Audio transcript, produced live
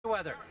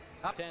weather.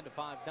 Up 10 to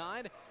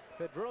 5'9".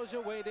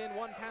 Pedroza weighed in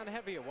 1 pound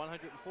heavier,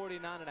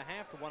 149.5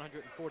 to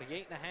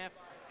 148.5.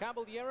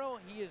 Caballero,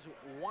 he is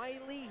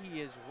wily,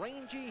 he is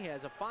rangy, he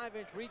has a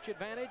 5-inch reach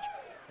advantage,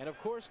 and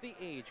of course the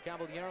age.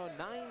 Caballero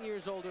 9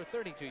 years older,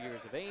 32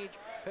 years of age.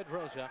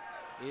 Pedroza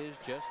is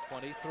just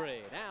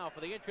 23. Now for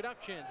the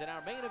introductions in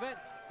our main event,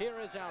 here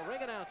is our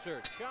ring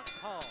announcer, Chuck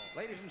Hall.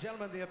 Ladies and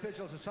gentlemen, the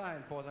officials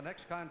assigned for the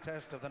next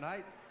contest of the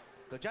night.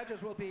 The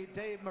judges will be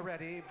Dave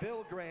Moretti,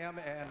 Bill Graham,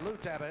 and Lou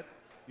Tabbitt.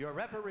 Your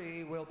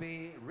referee will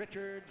be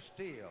Richard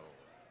Steele.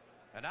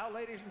 And now,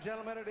 ladies and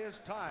gentlemen, it is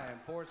time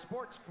for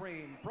Sports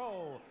Screen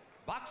Pro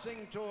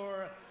Boxing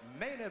Tour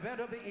main event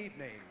of the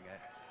evening,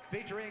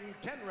 featuring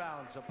 10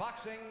 rounds of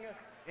boxing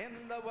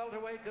in the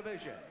welterweight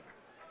division.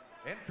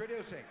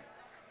 Introducing,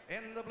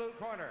 in the blue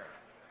corner,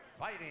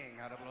 fighting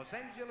out of Los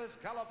Angeles,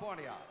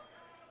 California,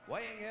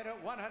 weighing in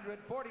at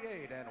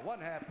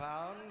 148.5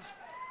 pounds,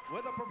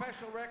 with a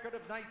professional record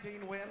of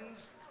 19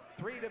 wins,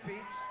 3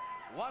 defeats,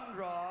 1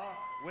 draw,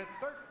 with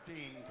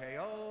 13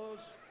 KOs.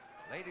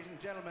 Ladies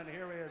and gentlemen,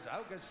 here is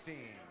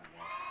Augustin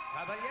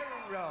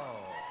Caballero.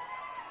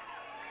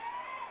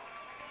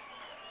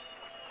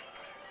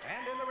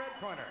 And in the red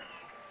corner,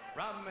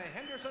 from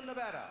Henderson,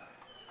 Nevada,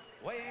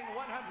 weighing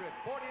 149.5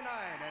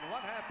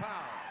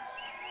 pounds.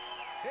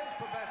 His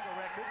professional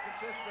record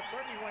consists of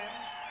 30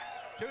 wins,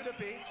 2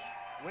 defeats,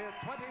 with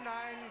 29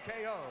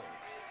 KOs.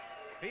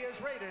 He is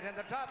rated in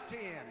the top 10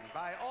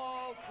 by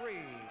all 3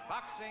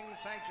 boxing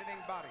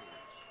sanctioning bodies.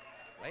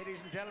 Ladies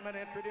and gentlemen,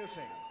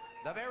 introducing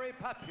the very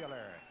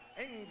popular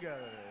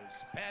Engels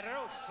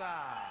Pedroza.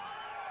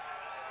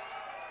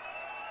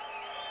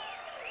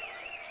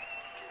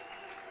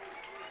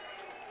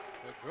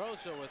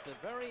 Pedroza with a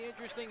very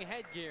interesting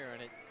headgear,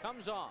 and it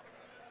comes off.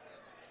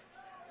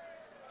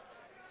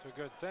 It's a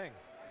good thing.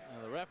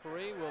 Now, the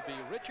referee will be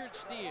Richard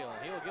Steele.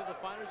 He will give the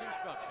fighters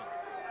instruction.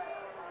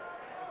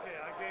 Okay,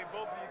 I gave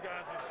both of you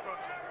guys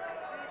instruction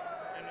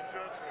in the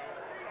dress room.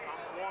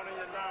 I'm warning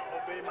you now,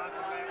 obey my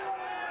command.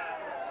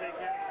 Shake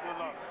it, good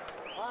luck.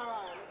 All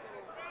right.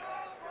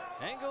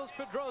 Engels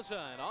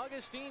Pedroza and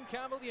Augustin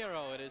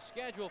Caballero. It is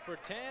scheduled for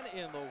 10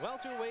 in the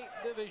welterweight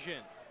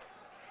division.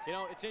 You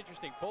know, it's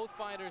interesting. Both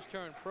fighters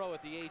turned pro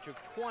at the age of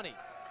 20.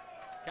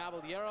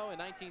 Caballero in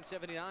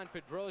 1979,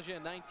 Pedroza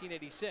in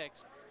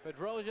 1986.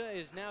 Pedroza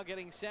is now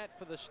getting set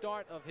for the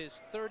start of his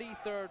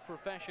 33rd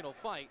professional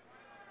fight.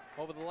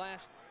 Over the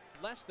last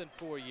less than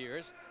 4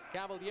 years,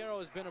 Caballero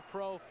has been a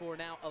pro for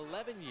now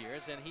 11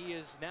 years, and he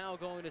is now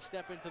going to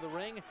step into the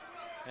ring.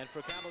 And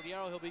for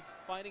Caballero, he'll be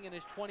fighting in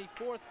his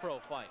 24th pro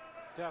fight.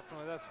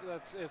 Definitely,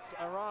 it's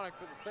ironic,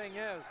 but the thing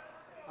is,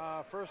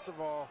 first of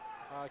all,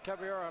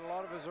 Caballero had a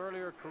lot of his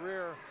earlier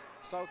career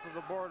south of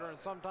the border, and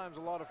sometimes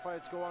a lot of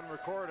fights go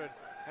unrecorded.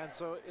 And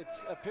so it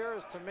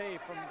appears to me,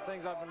 from the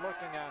things I've been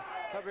looking at,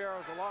 Caballero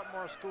is a lot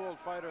more schooled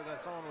fighter than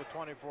someone with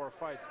 24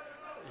 fights.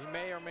 He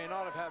may or may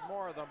not have had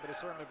more of them, but he's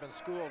certainly been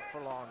schooled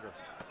for longer.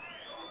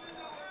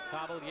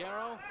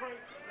 Caballero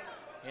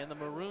in the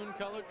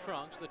maroon-colored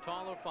trunks, the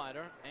taller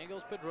fighter.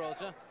 Engels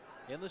Pedroza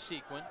in the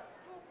sequin.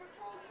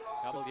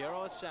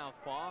 Caballero is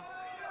southpaw.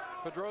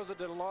 Pedroza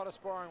did a lot of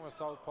sparring with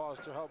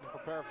southpaws to help him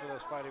prepare for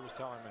this fight, he was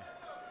telling me.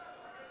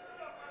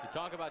 You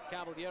talk about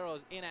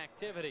Caballero's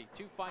inactivity.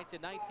 2 fights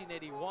in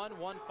 1981,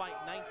 1 fight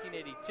in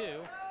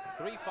 1982,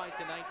 3 fights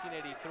in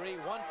 1983,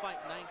 1 fight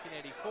in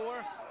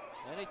 1984.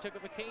 Then he took a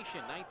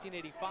vacation,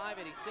 1985,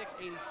 86,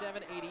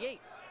 87,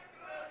 88.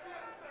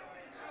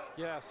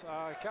 Yes,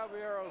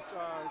 Caballero's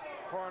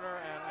corner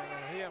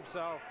and he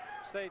himself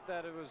state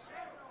that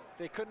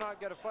they could not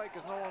get a fight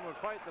because no one would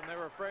fight them. They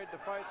were afraid to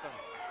fight them.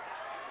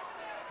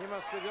 He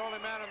must be the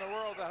only man in the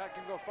world that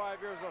can go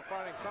 5 years without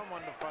finding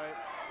someone to fight.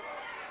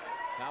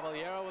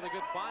 Caballero with a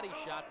good body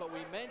shot, but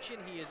we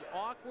mentioned he is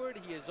awkward.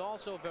 He is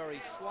also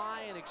very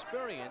sly and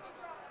experienced,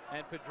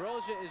 and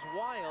Pedroza is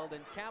wild,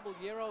 and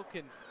Caballero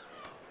can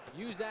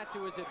use that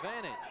to his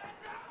advantage.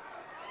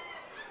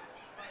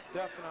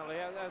 Definitely,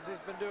 as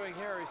he's been doing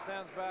here, he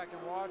stands back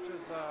and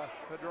watches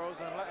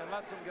Pedroza and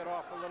lets him get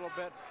off a little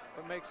bit,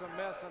 but makes him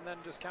miss and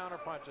then just counter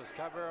punches.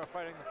 Caballero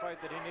fighting the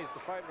fight that he needs to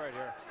fight right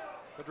here.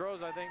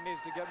 Pedroza, I think,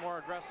 needs to get more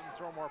aggressive and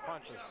throw more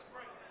punches.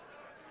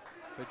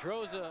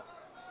 Pedroza,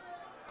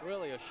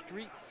 really a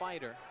street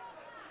fighter.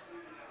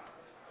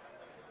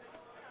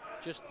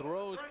 Just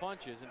throws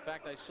punches. In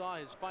fact, I saw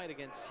his fight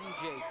against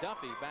C.J.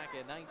 Duffy back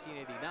in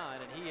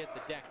 1989, and he hit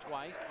the deck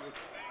twice with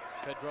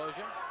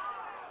Pedroza.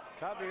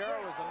 Caballero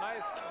was a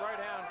nice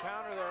right-hand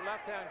counter there,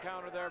 left-hand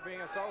counter there,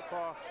 being a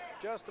southpaw.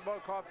 Just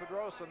about caught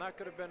Pedroza, and that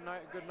could have been a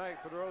good night,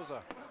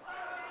 Pedroza.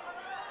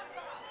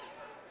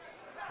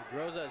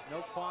 Pedroza has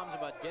no qualms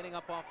about getting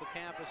up off the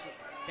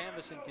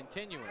canvas and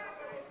continuing.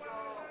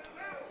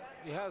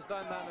 He has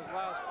done that in his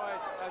last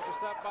fight. As you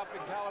step up in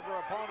caliber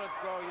opponents,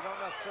 though, you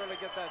don't necessarily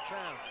get that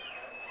chance.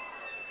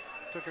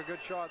 Took a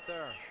good shot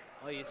there.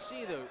 Well, you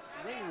see the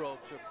ring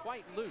ropes are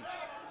quite loose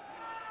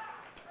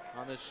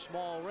on this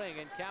small ring,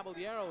 and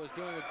Caballero is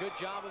doing a good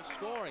job of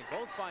scoring.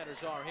 Both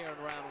fighters are here in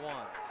round 1.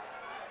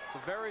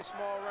 It's a very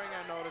small ring,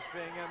 I noticed,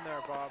 being in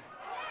there, Bob.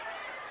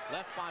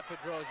 Left by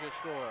Pedroza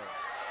scored.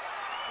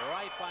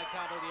 Right by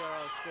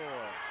Caballero,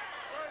 score.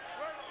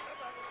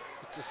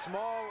 It's a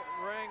small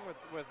ring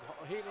with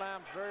heat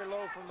lamps very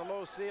low from the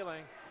low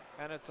ceiling,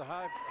 and it's a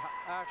high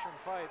action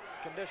fight.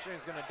 Conditioning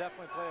is going to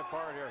definitely play a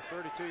part here.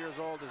 32 years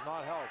old does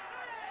not help.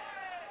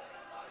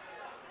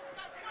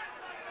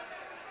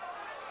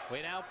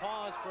 We now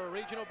pause for a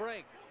regional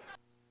break.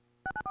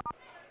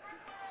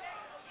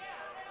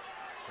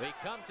 We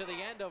come to the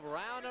end of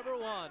round number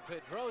 1.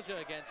 Pedroza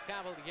against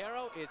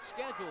Caballero. It's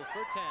scheduled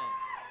for 10.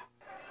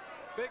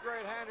 Big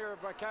right hand here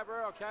by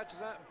Caballero, catches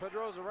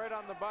Pedroza right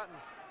on the button,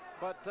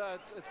 but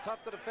it's tough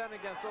to defend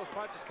against those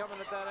punches coming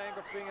at that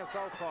angle being a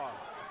southpaw.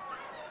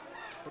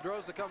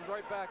 Pedroza comes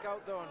right back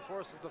out though and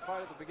forces the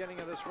fight at the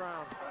beginning of this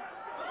round.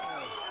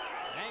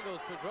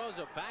 Engels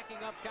Pedroza backing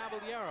up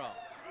Caballero.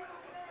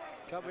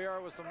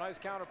 Caballero with some nice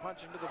counter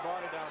punching to the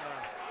body down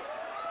there.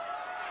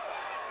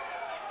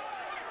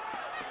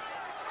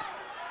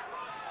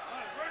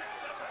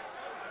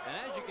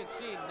 And as you can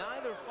see,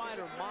 neither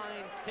fighter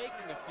minds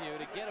taking a few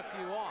to get a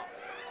few off.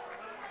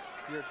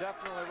 You're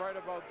definitely right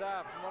about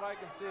that. From what I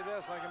can see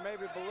this, I can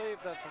maybe believe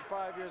that for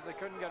 5 years they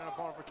couldn't get an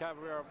opponent for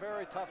Caballero. A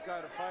very tough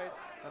guy to fight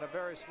and a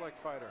very slick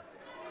fighter.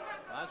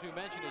 As we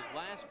mentioned, his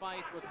last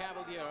fight for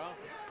Caballero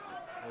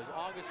was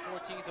August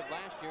 14th of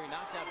last year. He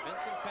knocked out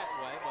Vincent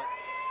Petway, but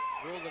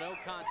ruled a no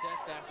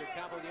contest after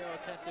Caballero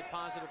tested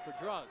positive for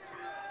drugs.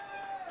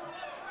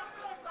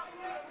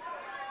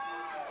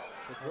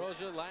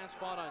 Pedroza last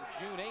fought on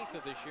June 8th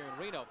of this year in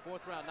Reno.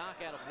 4th round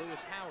knockout of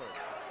Lewis Howard.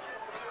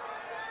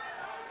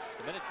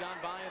 The minute gone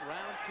by in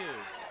round 2.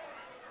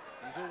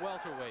 These are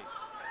welterweights.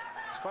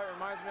 This fight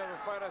reminds me of a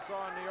fight I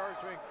saw in New York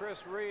between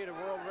Chris Reed, a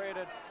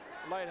world-rated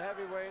light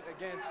heavyweight,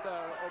 against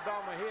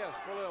Obel Mejias,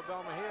 Julio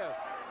Obel Mejias.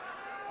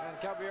 And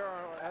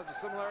Caballero has the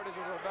similarities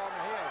with Obel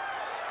Mejias.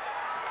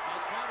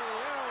 And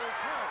Caballero is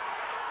hurt.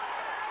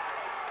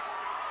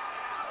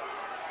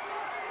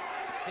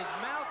 His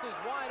mouth is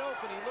wide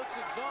open. He looks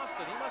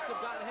exhausted. He must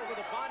have gotten hit with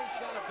a body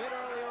shot a bit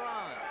earlier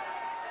on.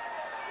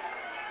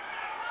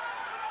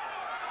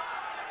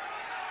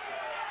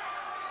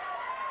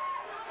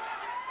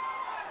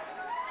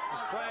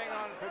 He's playing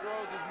on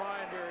Pedroza's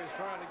mind here. He's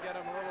trying to get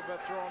him a little bit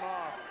thrown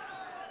off.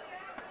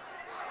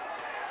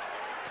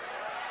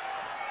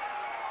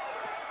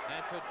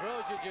 And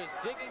Pedroza just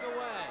digging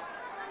away.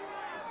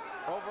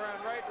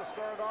 Overhand right to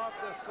start off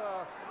this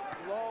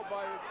lull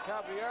by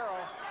Caballero.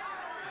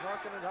 He's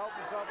not going to help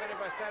himself any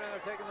by standing there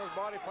taking those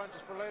body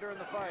punches for later in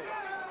the fight.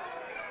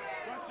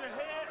 Punch your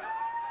head.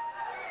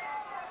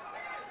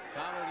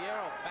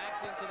 Caballero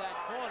backed into that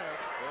corner.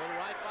 Good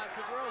right by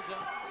Pedroza.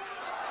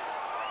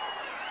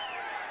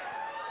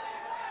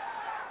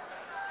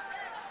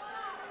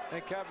 I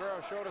think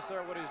Caballero showed us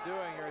there what he's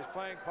doing here. He's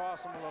playing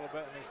possum a little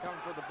bit, and he's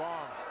coming for the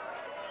bomb.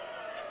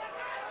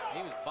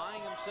 He was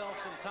buying himself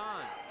some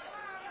time.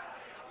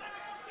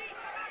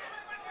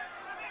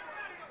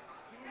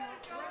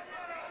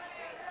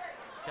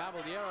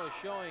 Caballero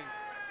showing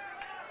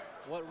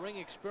what ring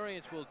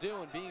experience will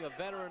do and being a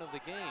veteran of the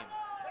game.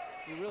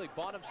 He really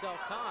bought himself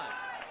time.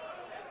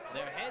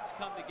 Their heads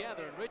come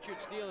together, and Richard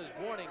Steele is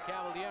warning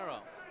Caballero.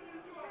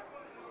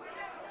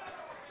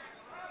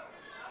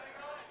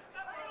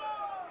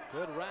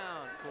 Good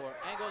round for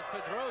Engels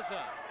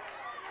Pedroza.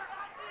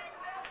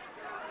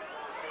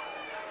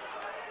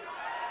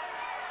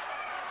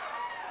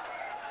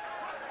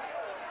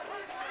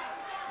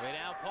 We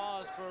now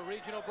pause for a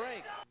regional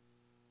break.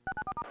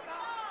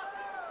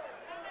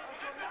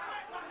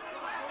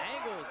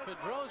 Engels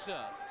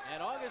Pedroza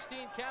and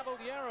Augustin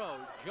Caballero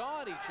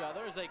jaw at each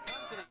other as they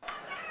come to the...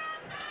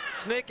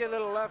 Sneaky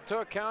little left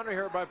hook counter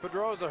here by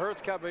Pedroza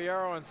hurts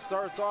Caballero and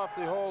starts off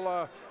the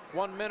whole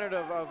 1 minute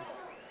of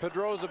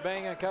Pedroza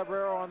banging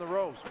Caballero on the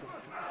ropes.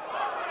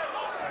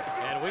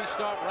 And we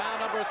start round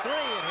number 3,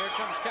 and here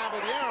comes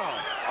Caballero.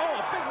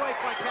 Oh, a big right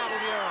by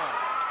Caballero.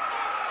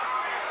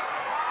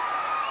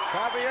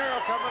 Caballero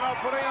coming up,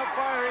 putting up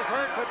fire. He's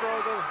hurt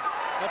Pedroza.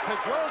 And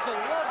Pedroza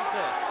loves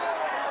this.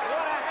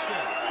 What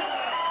action.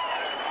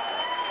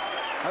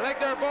 I think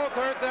they're both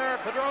hurt there.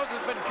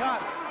 Pedroza's been cut.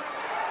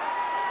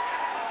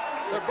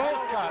 They're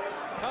both cut.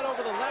 Cut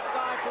over the left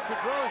eye for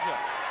Pedroza.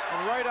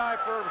 And right eye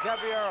for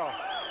Caballero.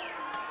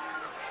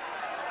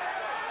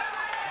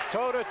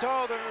 Toe to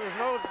toe, there's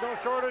no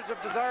shortage of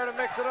desire to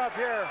mix it up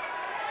here.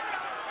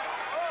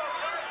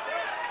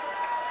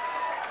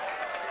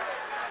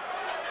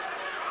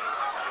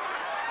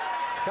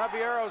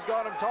 Caballero's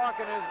got him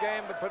talking his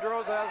game, but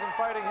Pedroza has him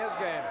fighting his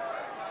game.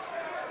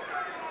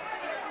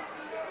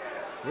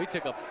 We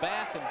took a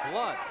bath in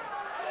blood.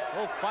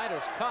 Both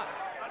fighters cut.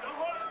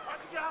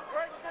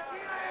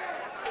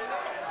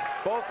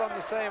 Both on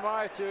the same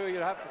eye, too.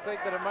 You'd have to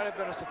think that it might have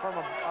been from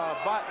a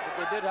butt,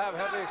 but they did have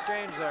heavy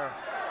exchange there.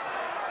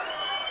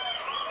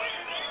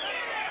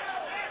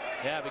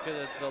 Yeah, because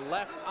it's the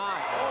left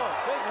eye. Oh,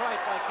 big right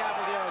by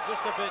Caballero,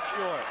 just a bit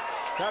short.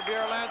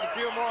 Caballero lands a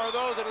few more of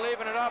those and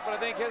leaving it up, but I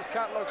think his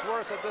cut looks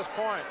worse at this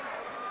point.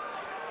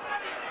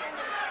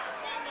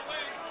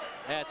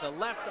 Yeah, it's a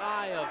left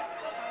eye of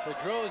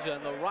Pedroza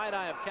and the right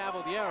eye of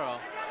Caballero.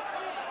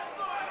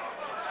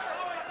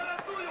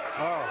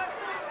 Oh,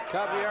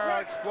 Caballero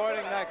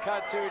exploiting that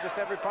cut too, just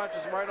every punch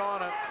is right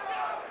on it.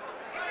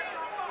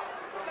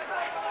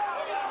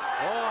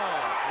 Oh,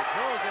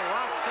 Pedroza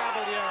rocks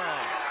Caballero.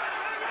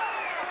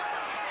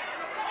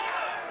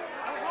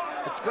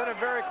 It's been a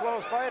very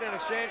close fight in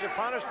exchange of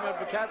punishment,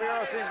 but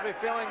Caballero seems to be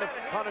feeling the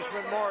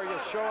punishment more,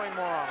 just showing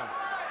more on him.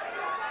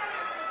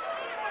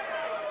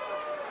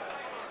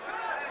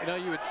 You know,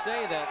 you would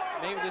say that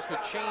maybe this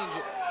would change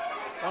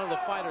one of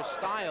the fighters'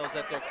 styles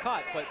that they're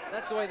cut, but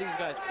that's the way these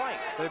guys fight.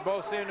 They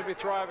both seem to be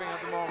thriving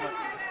at the moment.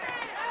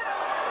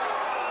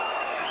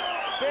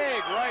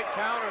 Big right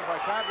counter by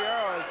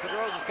Caballero as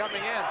Pedroza's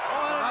coming in.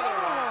 Oh, another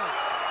one.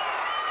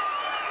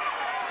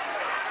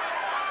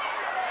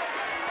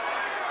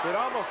 You'd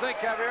almost think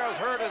Caballero's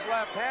hurt his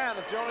left hand.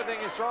 It's the only thing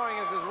he's throwing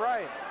is his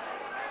right.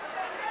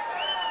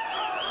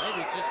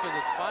 Maybe it's just because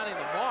it's finding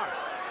the mark.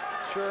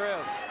 Sure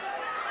is.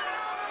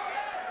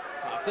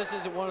 If this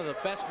isn't one of the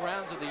best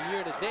rounds of the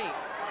year to date.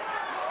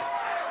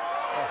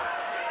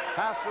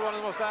 Has to be one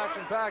of the most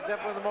action-packed,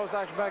 definitely the most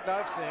action-packed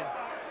I've seen.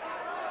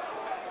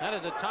 That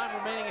is the time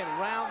remaining in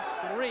round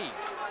 3.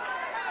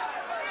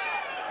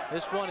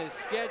 This one is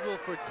scheduled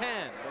for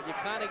 10, but you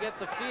kind of get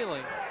the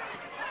feeling.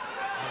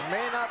 It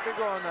may not be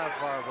going that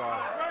far,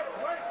 Bob.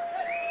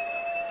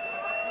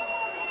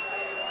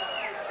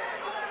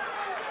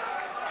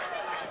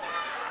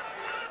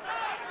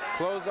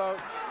 Close out.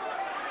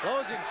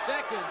 Closing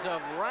seconds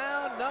of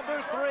round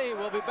number 3.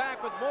 We'll be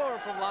back with more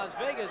from Las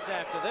Vegas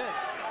after this.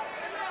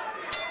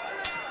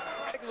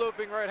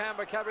 Looping right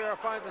hand by Caballero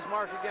finds his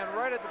mark again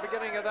right at the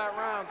beginning of that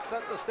round.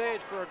 Set the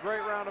stage for a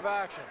great round of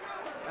action.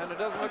 And it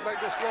doesn't look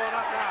like they're slowing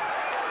up now.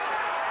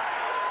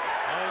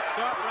 They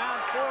start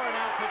round 4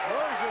 now.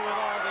 Pedroza with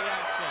all the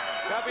action.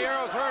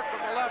 Caballero's hurt from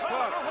the left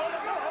hook.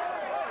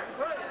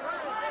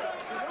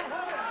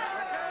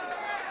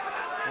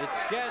 It's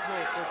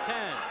scheduled for 10.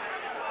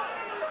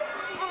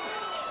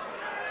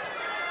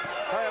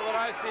 Tell you what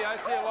I see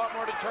a lot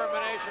more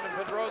determination in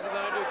Pedroza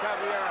than I do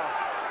Caballero.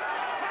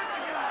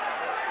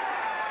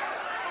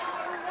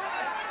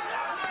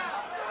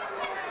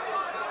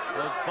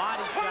 Those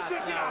body shots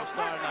now are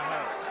starting to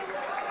hurt.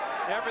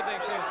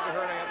 Everything seems to be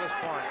hurting at this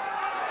point.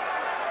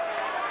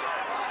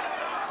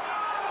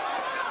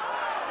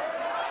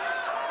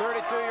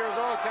 "32 years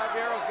old,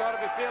 Caballero's got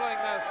to be feeling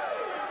this.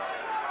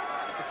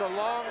 It's a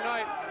long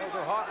night. Those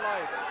are hot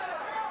lights.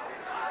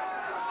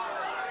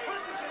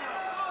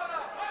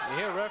 You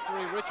hear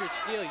referee Richard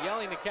Steele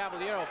yelling to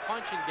Caballero,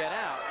 punch and get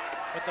out.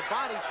 But the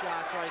body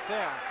shots right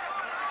there.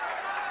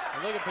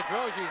 And look at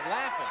Pedroza, he's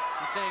laughing.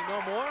 He's saying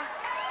no more.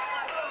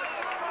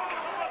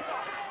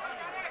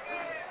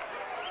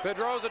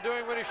 Pedroza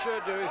doing what he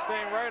should do. He's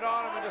staying right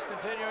on him and just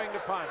continuing to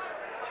punch.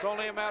 It's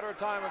only a matter of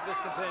time if this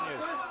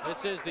continues.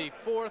 This is the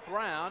 4th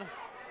round.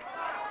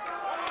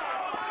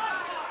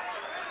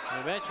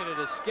 We mentioned it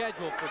is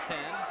scheduled for 10.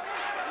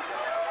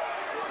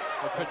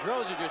 But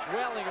Pedroza just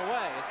wailing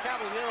away. Is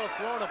Caballero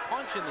throwing a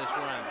punch in this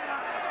round?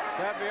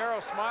 Caballero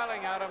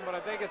smiling at him, but I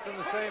think it's in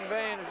the same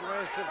vein as you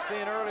may have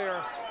seen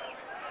earlier.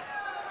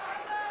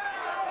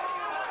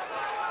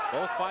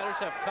 Both fighters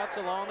have cuts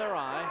along their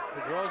eye.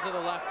 Pedroza the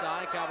left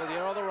eye,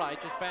 Caballero the right,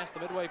 just past the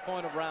midway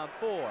point of round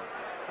 4.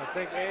 I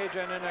think age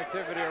and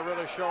inactivity are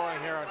really showing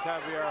here on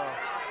Caballero.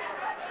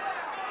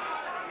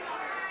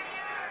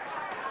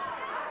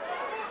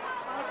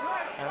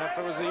 And if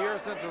it was a year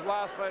since his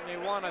last fight and he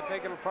won, I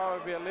think it'll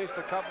probably be at least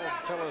a couple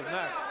until his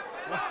next.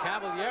 Well,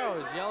 Caballero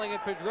is yelling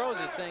at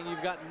Pedroza, saying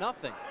you've got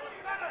nothing.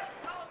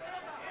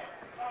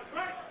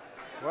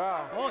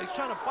 Wow. Oh, he's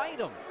trying to bite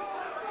him.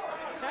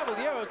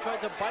 Caballero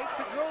tried to bite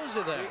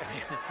Pedroza there.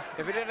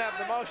 If he didn't have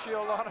the mouth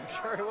shield on, I'm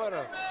sure he would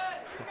have.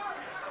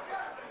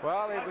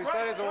 Well, we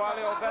said he's a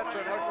wily old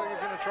veteran. Looks like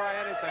he's going to try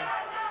anything.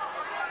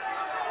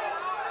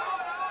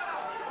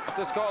 It's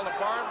just called a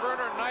barn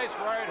burner. Nice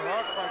right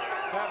hook by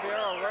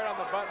Caballero right on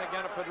the button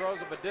again at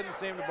Pedroza, but didn't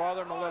seem to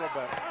bother him a little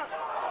bit.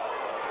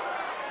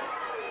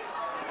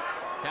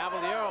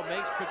 Caballero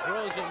makes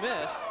Pedroza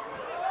miss.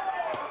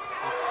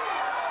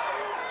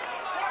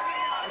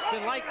 It's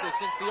been like this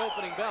since the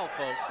opening bell,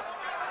 folks.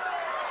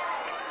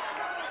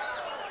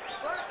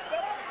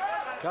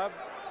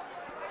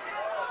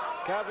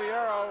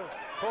 Caballero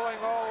pulling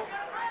all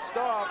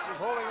stops, is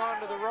holding on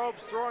to the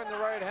ropes, throwing the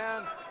right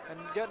hand, and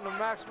getting the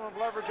maximum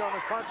leverage on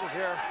his punches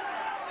here.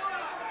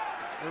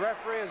 The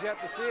referee has yet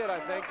to see it, I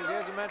think, because he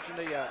hasn't mentioned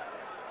it yet.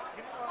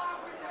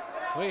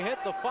 We hit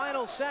the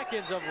final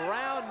seconds of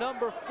round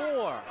number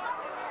 4.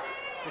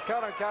 The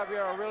cut on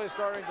Caballero really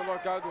starting to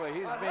look ugly.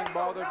 He's being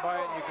bothered by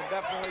it, and you can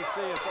definitely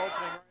see it's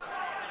opening.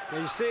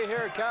 You see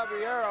here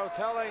Caballero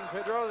telling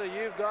Pedroza,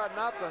 you've got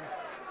nothing.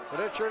 But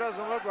it sure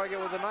doesn't look like it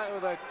with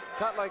a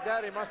cut like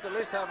that. He must at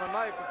least have a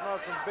knife, if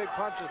not some big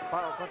punching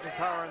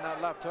power in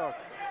that left hook.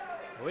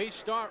 We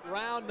start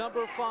round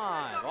number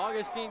 5.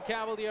 Augustin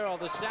Caballero,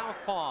 the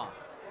southpaw,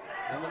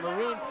 in the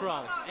maroon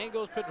trunks.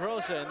 Engels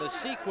Pedroza in the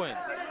sequin.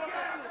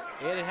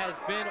 It has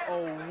been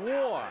a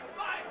war.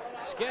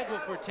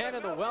 Scheduled for 10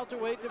 in the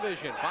welterweight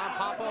division. Bob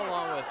Papa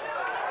along with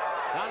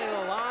Donnie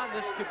Lalonde.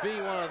 This could be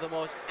one of the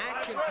most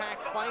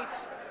action-packed fights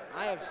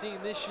I have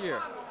seen this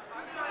year.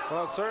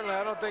 Well, certainly,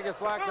 I don't think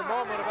it's like the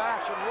moment of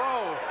action.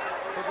 Whoa!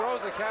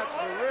 Pedroza catches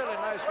a really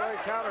nice right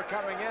counter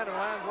coming in and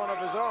lands one of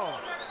his own.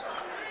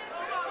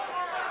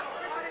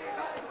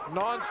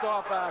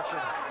 Non-stop action.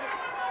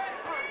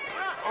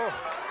 Oh.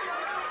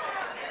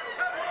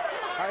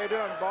 How you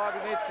doing, Bob?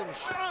 You need some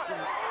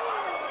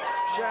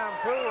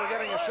shampoo. We're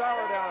getting a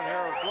shower down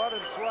here with blood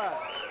and sweat.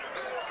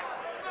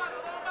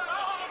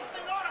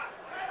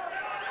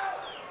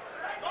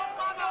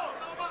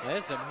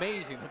 It's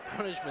amazing the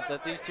punishment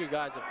that these two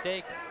guys have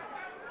taken.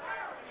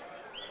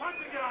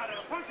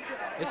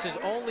 This is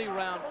only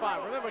round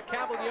 5. Remember,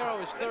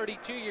 Caballero is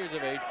 32 years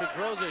of age.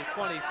 Pedroza is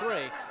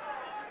 23.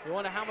 You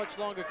wonder how much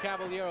longer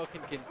Caballero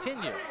can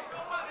continue.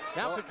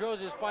 Now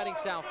Pedroza is fighting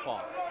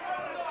southpaw.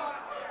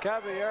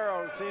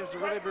 Caballero seems to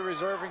really be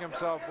reserving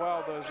himself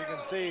well, though. As you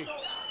can see,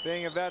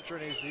 being a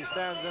veteran, he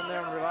stands in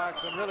there and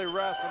relaxes and really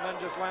rests and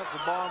then just lets the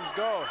bombs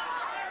go.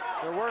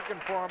 They're working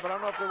for him, but I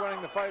don't know if they're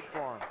winning the fight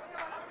for him.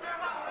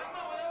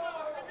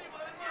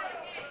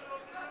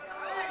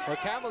 Well,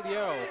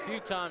 Caballero, a few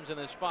times in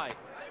this fight,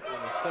 in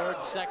the third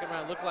and second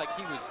round, looked like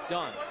he was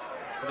done.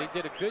 But he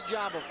did a good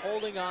job of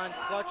holding on,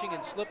 clutching,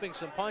 and slipping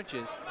some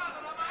punches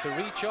to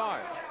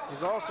recharge.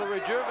 He's also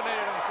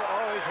rejuvenated himself.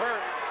 Oh, he's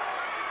hurt.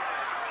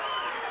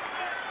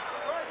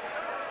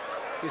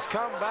 He's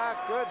come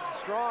back good,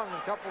 strong in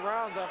a couple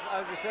rounds,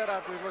 as you said,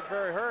 after he looked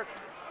very hurt.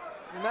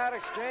 In that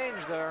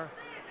exchange there,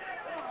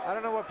 I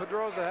don't know what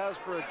Pedroza has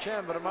for a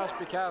chin, but it must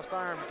be cast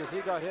iron because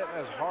he got hit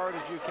as hard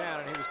as you can,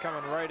 and he was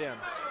coming right in.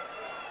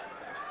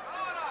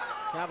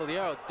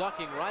 Caballero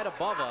ducking right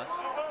above us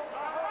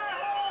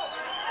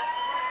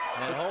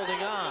and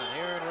holding on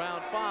here in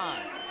round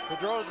 5.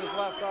 Pedroza's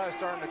left eye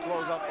starting to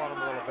close up on him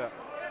a little bit.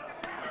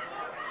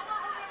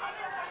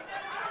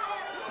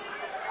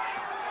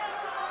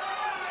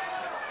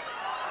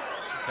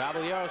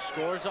 Caballero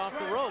scores off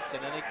the ropes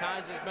and then he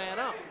ties his man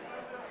up.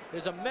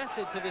 There's a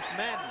method to this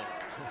madness.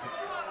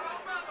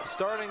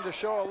 Starting to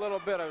show a little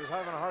bit. I was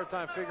having a hard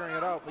time figuring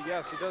it out, but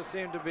yes, he does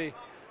seem to be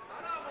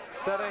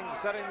setting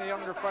the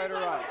younger fighter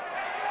up.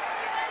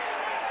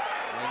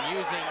 And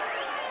using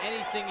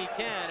anything he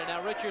can, and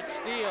now Richard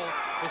Steele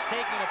is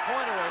taking a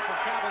point away from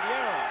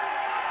Caballero.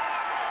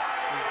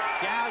 He's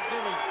gouged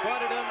him, he's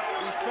butted him,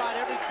 he's tried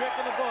every trick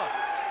in the book.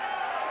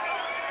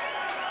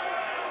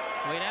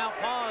 We now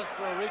pause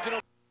for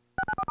original.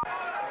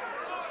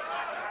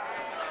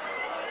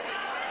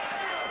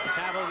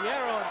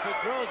 Caballero and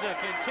Pedroza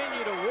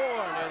continue to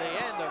war near the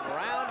end of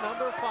round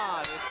number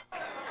 5.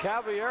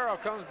 Caballero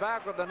comes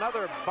back with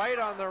another bite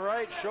on the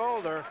right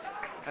shoulder,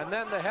 and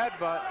then the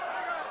headbutt.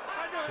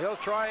 He'll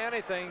try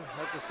anything.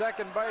 That's the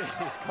second bite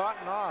he's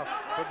gotten off.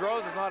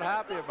 Pedroza's not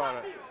happy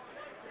about it.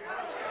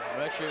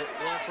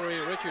 Referee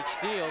Richard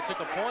Steele took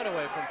a point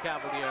away from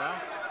Caballero.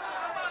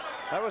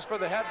 That was for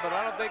the headbutt.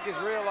 I don't think he's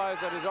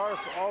realized that he's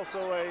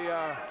also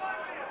a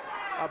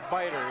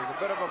biter. He's a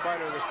bit of a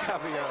biter, this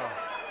Caballero.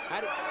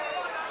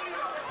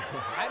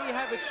 How do you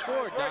have it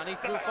scored, Donnie,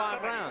 through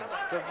 5 rounds?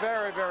 It's a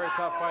very, very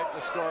tough fight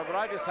to score, but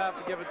I just have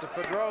to give it to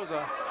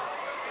Pedroza,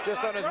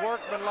 just on his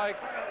workmanlike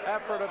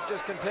effort of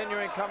just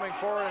continuing coming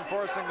forward and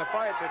forcing the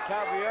fight. But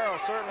Caballero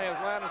certainly has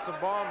landed some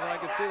bombs, and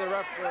I could see the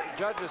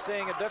judges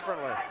seeing it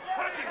differently.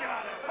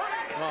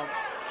 Well,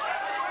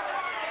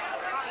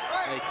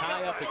 they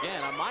tie up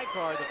again. On my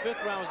card, the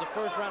 5th round was the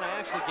first round I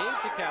actually gave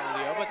to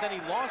Caballero, but then he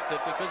lost it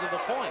because of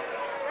the point.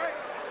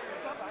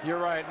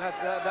 You're right, and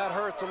that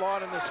hurts a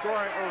lot in the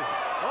scoring. Oh,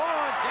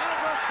 and down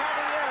goes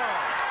Caballero.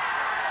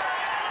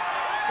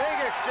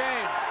 Big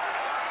exchange.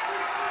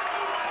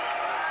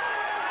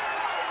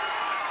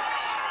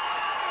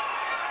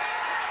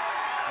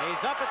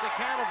 He's up at the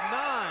count of 9.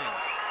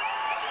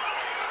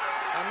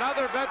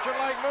 Another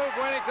veteran-like move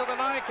waiting to the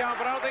 9 count,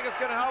 but I don't think it's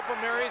going to help him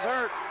there. He's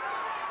hurt.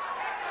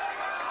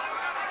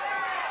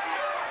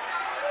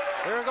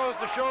 There goes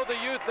to show the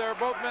youth there.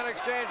 Both men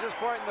exchange this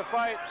point in the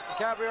fight.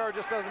 Caballero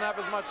just doesn't have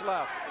as much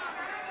left.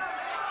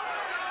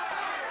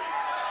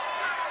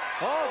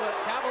 Oh, but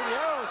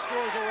Caballero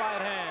scores a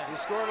right hand. He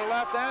scored a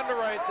left and a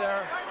right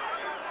there.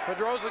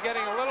 Pedroza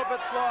getting a little bit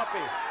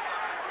sloppy.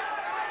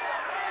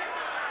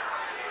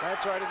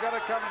 That's right, he's got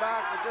to come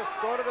back, but just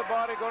go to the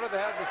body, go to the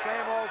head, the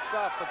same old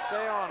stuff, but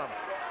stay on him.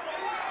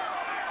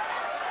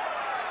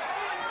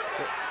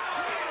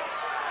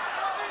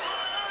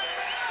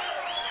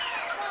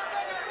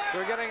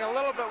 They're getting a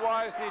little bit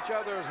wise to each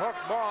other as hook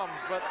bombs,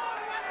 but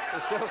they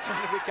still seem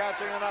to be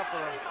catching enough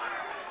of them.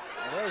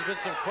 Well, there's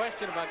been some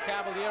question about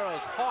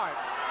Caballero's heart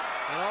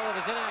and all of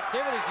his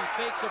inactivities. He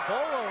fakes a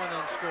bolo and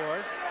then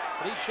scores,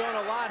 but he's shown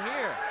a lot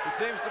here. He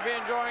seems to be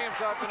enjoying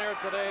himself in here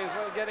today. He's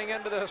getting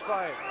into this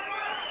fight.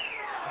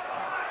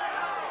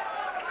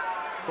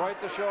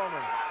 Quite the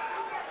showman.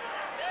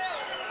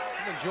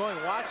 I'm enjoying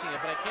watching it,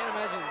 but I can't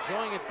imagine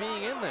enjoying it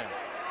being in there.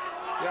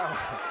 Yeah,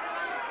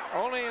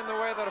 only in the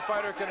way that a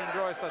fighter can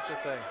enjoy such a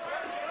thing.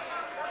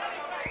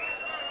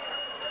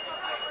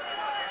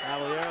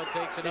 Caballero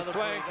takes another. He's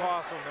playing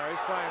possum there.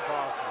 He's playing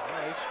possum.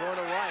 Yeah, he scored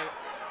a right.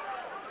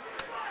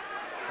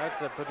 That's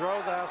it.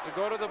 Pedroza has to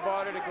go to the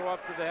body to go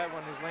up to the head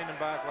when he's leaning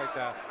back like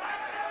that.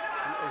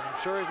 I'm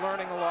sure he's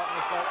learning a lot in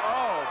this fight.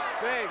 Oh,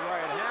 big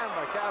right hand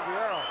by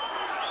Caballero.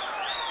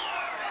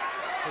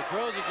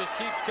 Pedroza just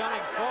keeps coming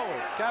forward.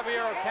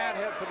 Caballero can't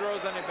hit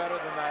Pedroza any better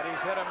than that.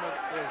 He's hit him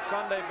at his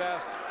Sunday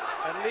best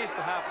at least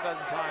a half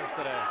dozen times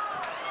today.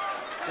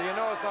 So you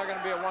know it's not going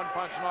to be a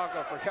one-punch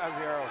knockout for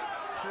Caballero.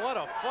 What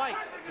a fight.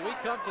 So we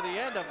come to the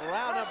end of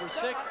round number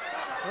 6.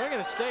 We're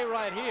going to stay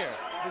right here.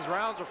 These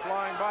rounds are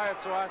flying by.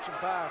 It's so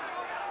action-packed.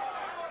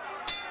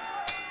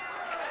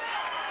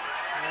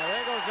 Now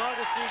there goes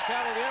Augustin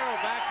Caballero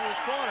back to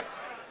his corner.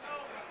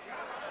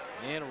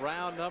 In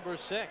round number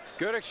 6.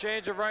 Good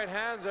exchange of right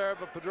hands there,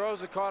 but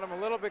Pedroza caught him a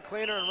little bit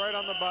cleaner and right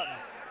on the button.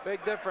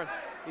 Big difference.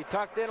 He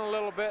tucked in a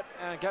little bit,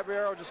 and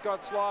Caballero just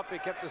got sloppy,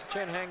 kept his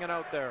chin hanging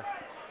out there.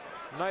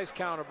 Nice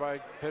counter by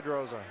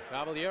Pedroza.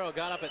 Caballero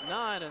got up at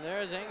 9, and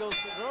there's Engels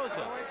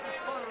Pedroza.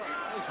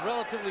 He's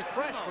relatively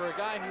fresh for a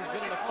guy who's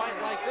been in a fight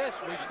like this.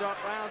 We start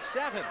round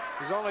 7.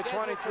 He's only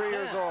 23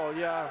 years old,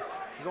 yeah.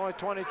 He's only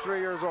 23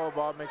 years old,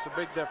 Bob. Makes a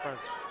big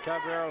difference.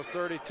 Caballero's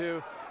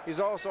 32. He's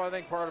also, I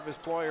think, part of his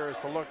ploy is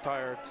to look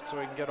tired so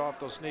he can get off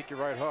those sneaky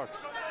right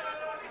hooks.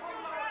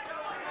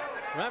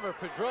 Remember,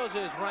 Pedroza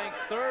is ranked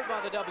 3rd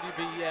by the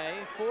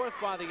WBA, 4th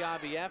by the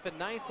IBF, and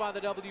 9th by the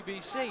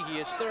WBC. He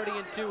is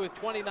 30-2 with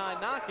 29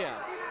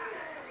 knockouts.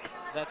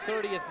 That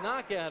 30th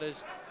knockout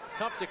is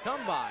tough to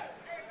come by.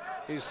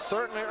 He's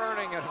certainly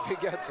earning it if he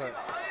gets it.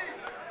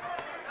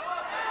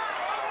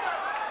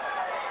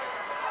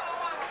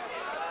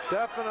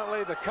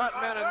 Definitely the cut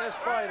men in this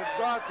fight have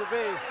got to be.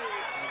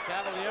 And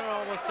Caballero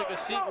almost took a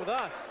seat with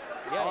us.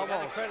 Yeah, you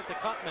got to credit the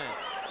cut men.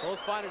 Both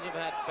fighters have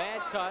had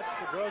bad cuts.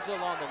 Pedroza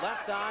along the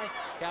left eye,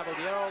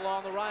 Caballero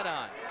along the right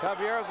eye.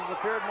 Caballero's has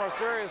appeared more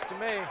serious to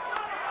me.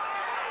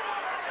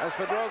 As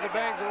Pedroza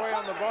bangs away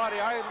on the body,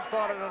 I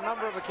thought on a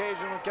number of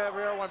occasions when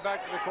Caballero went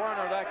back to the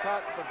corner, that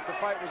cut, the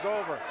fight was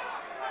over.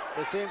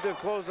 They seem to have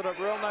closed it up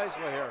real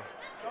nicely here.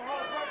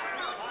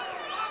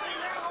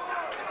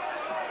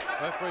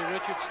 Referee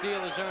Richard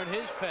Steele has earned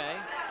his pay.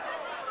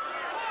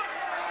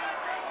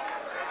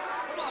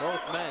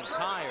 Both men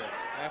tired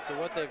after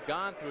what they've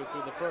gone through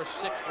the first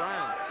 6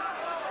 rounds.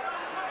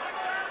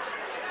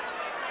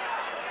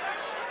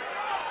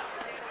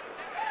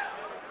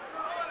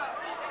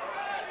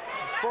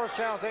 The Sports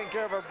Channel taking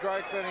care of our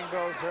dry cleaning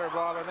bills here,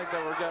 Bob. I think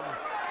that we're getting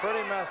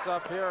pretty messed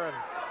up here, and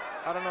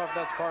I don't know if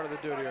that's part of the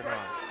duty or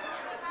not.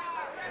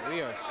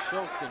 We are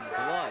soaked in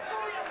blood.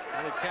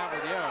 With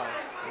Caballero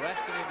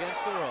resting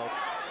against the rope.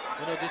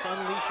 Gonna just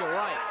unleash a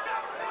right.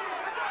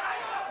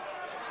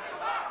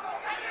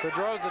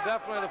 Pedroza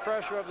definitely the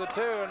fresher of the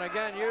two, and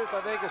again, youth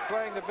I think is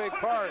playing the big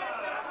part.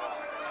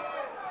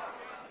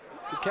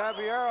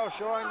 Caballero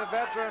showing the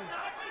veteran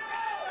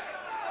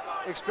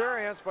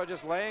experience by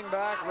just laying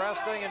back,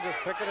 resting, and just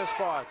picking his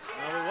spots.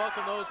 Now we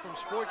welcome those from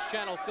Sports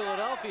Channel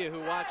Philadelphia who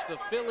watch the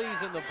Phillies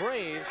and the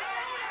Braves.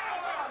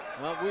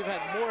 Well, we've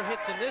had more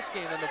hits in this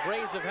game than the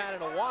Braves have had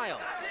in a while.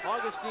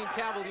 Augustin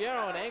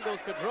Caballero and Engels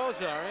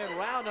Pedroza are in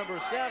round number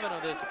 7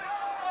 of this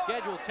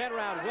scheduled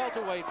 10-round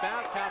welterweight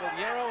bout.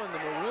 Caballero in the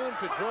maroon,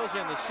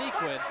 Pedroza in the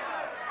sequin.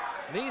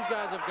 These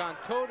guys have gone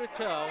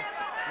toe-to-toe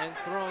and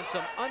thrown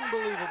some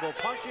unbelievable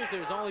punches.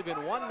 There's only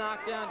been 1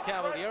 knockdown.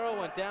 Caballero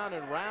went down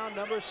in round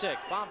number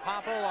 6. Bob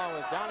Papa along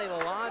with Donnie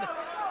Lalonde.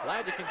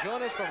 Glad you can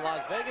join us from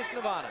Las Vegas,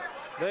 Nevada.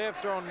 They have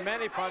thrown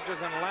many punches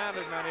and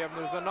landed many of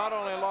them. There's been not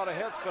only a lot of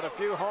hits, but a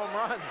few home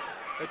runs.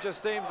 It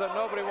just seems that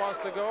nobody wants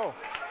to go.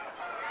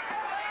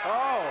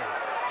 Oh,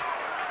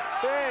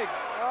 big.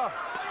 Oh,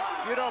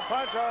 you don't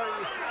punch hard.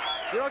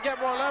 You don't get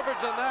more leverage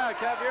than that.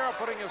 Caballero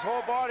putting his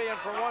whole body in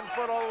from 1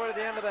 foot all the way to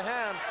the end of the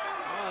hand.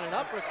 On an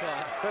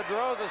uppercut.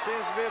 Pedroza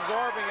seems to be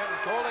absorbing it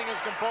and holding his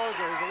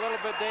composure. He's a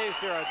little bit dazed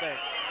here, I think.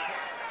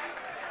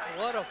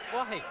 What a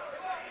fight.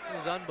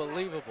 This is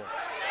unbelievable.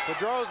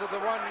 Pedroza, the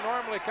one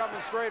normally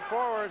coming straight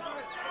forward,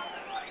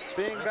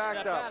 being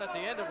backed up. At the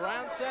end of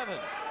round 7.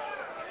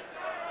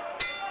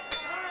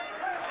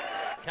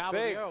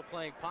 Caballero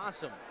playing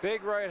possum.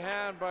 Big right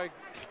hand by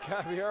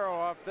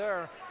Caballero up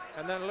there,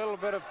 and then a little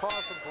bit of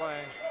possum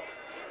playing.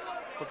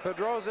 But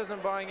Pedroza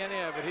isn't buying any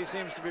of it. He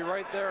seems to be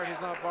right there, and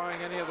he's not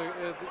buying any of the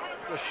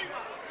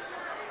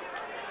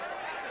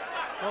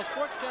Well,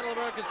 Sports Channel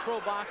America's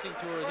Pro Boxing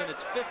Tour is in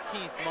its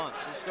 15th month.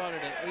 It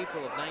started in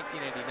April of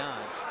 1989.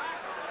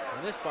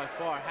 And this by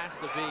far has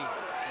to be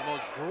the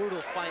most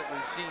brutal fight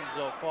we've seen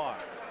so far.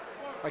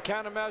 I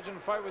can't imagine a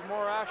fight with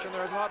more action.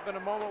 There has not been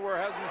a moment where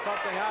there hasn't been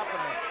something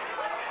happening.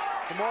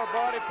 Some more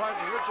body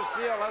punches. Richard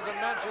Steele hasn't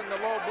mentioned the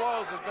low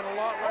blows. There's been a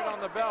lot right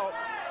on the belt.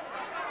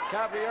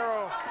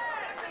 Caballero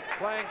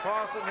playing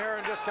possum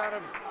here and just kind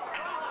of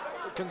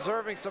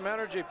conserving some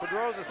energy.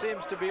 Pedroza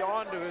seems to be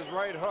onto his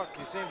right hook.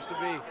 He seems to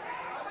be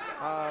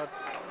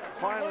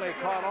finally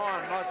caught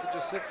on, not to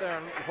just sit there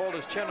and hold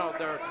his chin out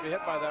there to be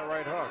hit by that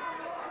right hook.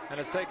 And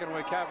it's taken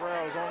away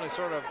Caballero's only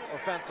sort of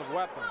offensive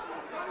weapon.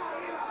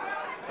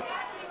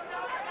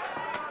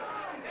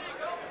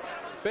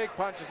 Big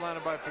punches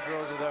landed by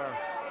Pedroza there.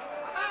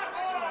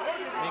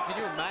 I mean, can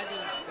you imagine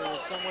if there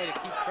was some way to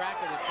keep track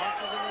of the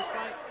punches in this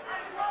fight?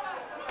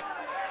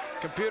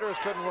 Computers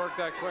couldn't work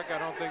that quick, I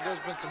don't think. There's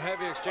been some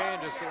heavy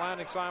exchanges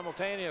landing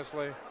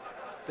simultaneously.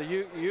 The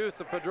youth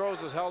of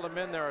Pedroza's held him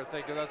in there, I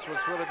think, and that's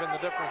what's really been the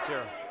difference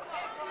here.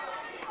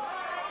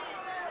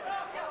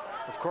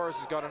 Of course,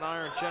 he's got an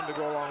iron chin to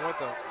go along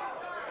with it.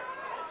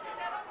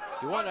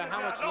 You wonder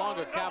how much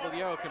longer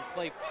Caballero can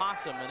play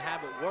possum and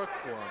have it work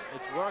for him.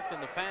 It's worked in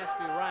the past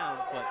few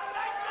rounds, but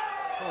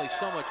only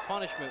so much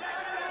punishment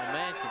a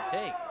man can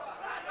take.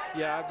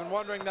 Yeah, I've been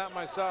wondering that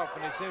myself,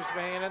 and he seems to be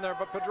hanging in there.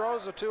 But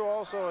Pedroza, too,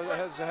 also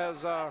has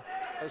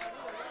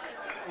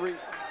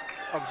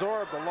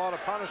absorbed a lot of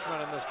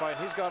punishment in this fight.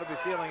 He's got to be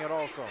feeling it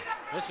also.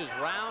 This is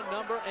round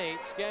number 8,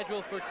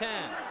 scheduled for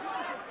 10.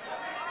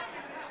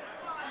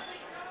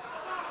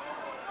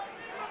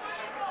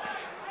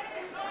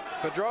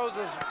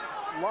 Pedroza's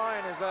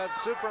line is that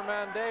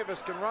Superman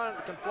Davis can run,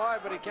 can fly,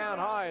 but he can't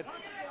hide.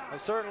 I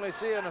certainly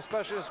see, and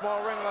especially a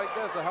small ring like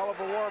this, a hell of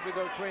a war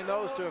between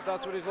those two, if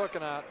that's what he's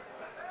looking at.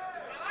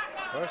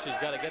 First, he's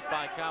got to get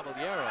by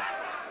Caballero.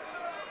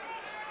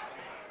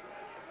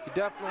 He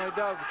definitely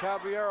does.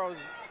 Caballero,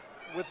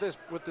 with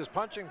this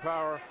punching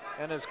power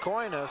and his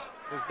coyness,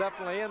 is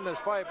definitely in this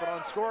fight. But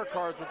on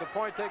scorecards, with the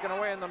point taken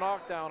away in the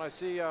knockdown, I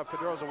see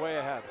Pedroza way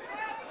ahead.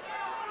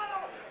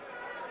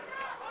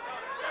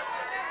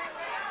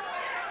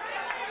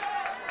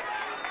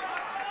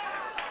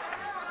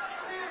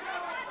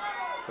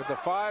 With the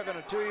 5-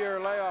 and 2-year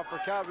layoff for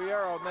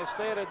Caballero, and they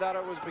stated that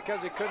it was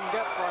because he couldn't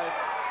get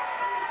fights.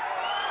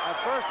 At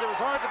first, it was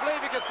hard to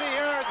believe. You can see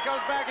here as he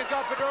comes back, he's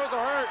got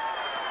Pedroza hurt.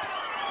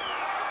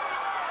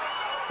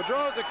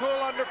 Pedroza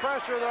cool under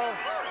pressure, though.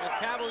 And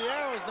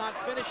Caballero is not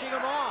finishing him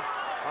off.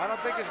 I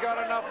don't think he's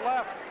got enough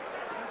left.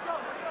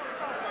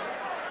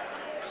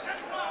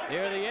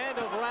 Near the end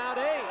of round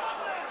 8.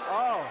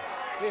 Oh,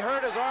 he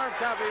hurt his arm,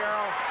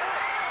 Caballero.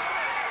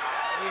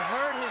 He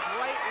hurt his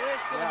right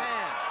wrist and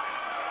hand.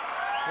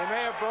 He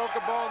may have broke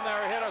a bone there.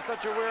 He hit on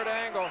such a weird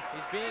angle.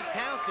 He's being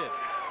counted.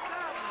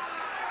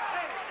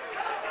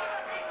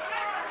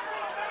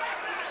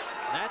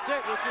 That's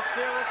it. Richard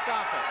Steele will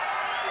stop it.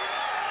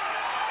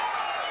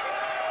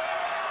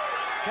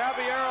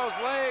 Caballero's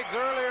legs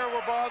earlier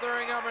were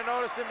bothering him, I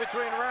noticed in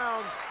between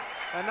rounds.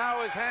 And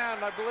now his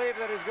hand, I believe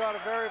that he's got a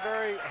very,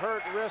 very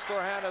hurt wrist or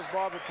hand, as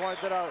Bob had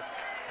pointed out.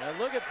 And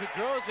look at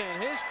Pedroza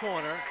in his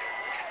corner.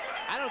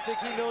 I don't think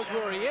he knows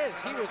where he is.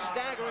 He was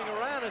staggering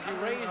around as he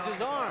raised his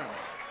arm.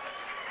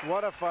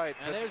 What a fight.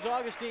 And there's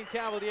Augustin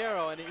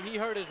Caballero, and he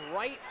hurt his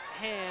right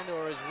hand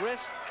or his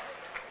wrist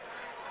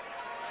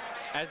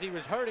as he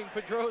was hurting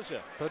Pedroza.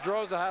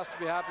 Pedroza has to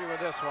be happy with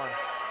this one.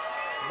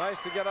 Nice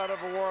to get out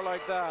of a war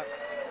like that.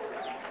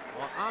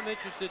 Well, I'm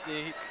interested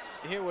to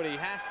hear what he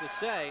has to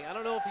say. I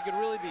don't know if he could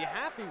really be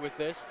happy with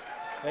this.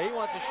 He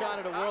wants a shot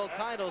at a world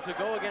title to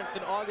go against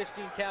an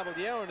Augustin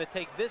Caballero and to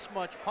take this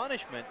much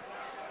punishment.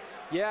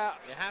 Yeah.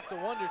 You have to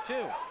wonder,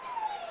 too.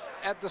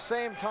 At the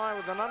same time,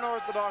 with an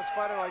unorthodox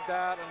fighter like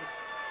that, and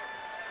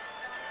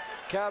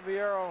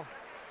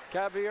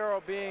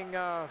Caballero being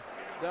the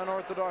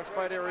unorthodox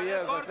fighter he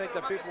is, I think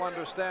that people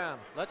understand.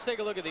 Let's take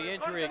a look at the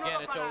injury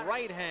again. It's a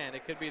right hand.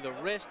 It could be the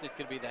wrist. It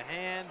could be the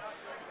hand.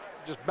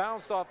 Just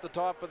bounced off the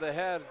top of the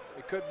head.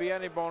 It could be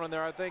any bone in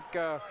there. I think,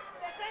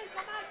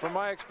 from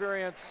my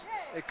experience,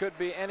 it could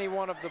be any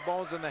one of the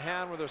bones in the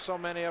hand, where there's so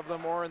many of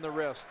them, or in the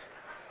wrist.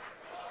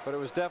 But it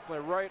was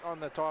definitely right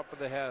on the top of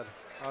the head,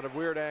 on a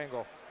weird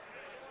angle.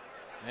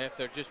 If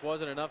there just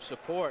wasn't enough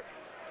support.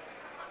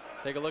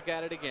 Take a look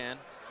at it again.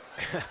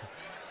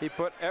 He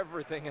put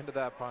everything into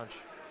that punch.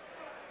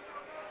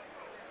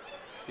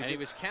 And he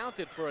was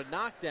counted for a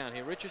knockdown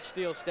here. Richard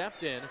Steele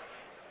stepped in,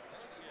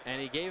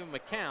 and he gave him a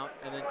count,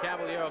 and then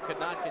Caballero could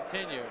not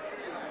continue.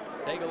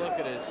 Take a look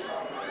at his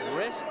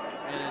wrist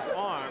and his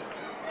arm.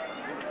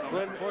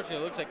 Unfortunately,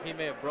 it looks like he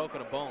may have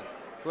broken a bone.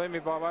 Believe me,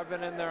 Bob, I've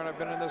been in there and I've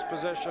been in this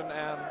position,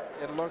 and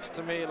it looks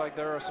to me like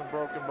there are some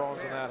broken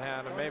bones in that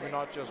hand, and maybe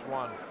not just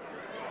one.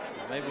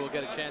 Maybe we'll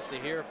get a chance to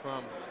hear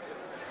from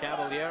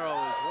Caballero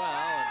as well.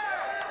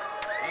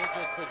 And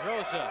Engels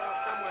Pedroza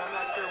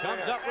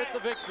comes up with the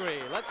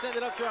victory. Let's send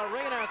it up to our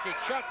ring announcer,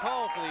 Chuck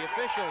Hull, for the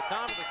official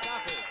time of the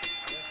stoppage.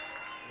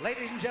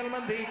 Ladies and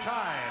gentlemen, the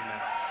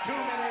time, 2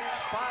 minutes,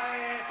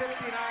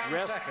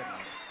 59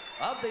 seconds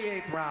of the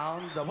 8th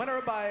round. The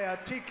winner by a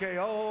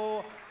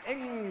TKO,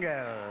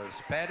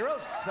 Engels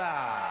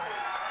Pedroza.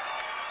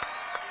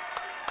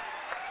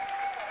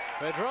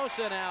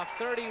 Pedroza now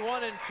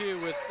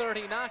 31-2 with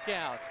 30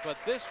 knockouts, but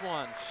this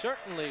one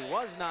certainly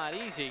was not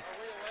easy.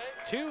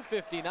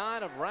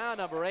 2:59 of round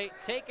number 8,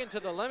 taken to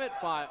the limit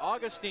by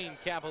Augustin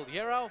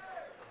Caballero.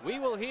 We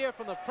will hear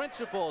from the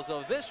principals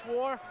of this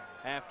war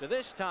after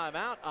this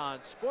timeout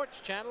on Sports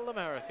Channel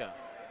America.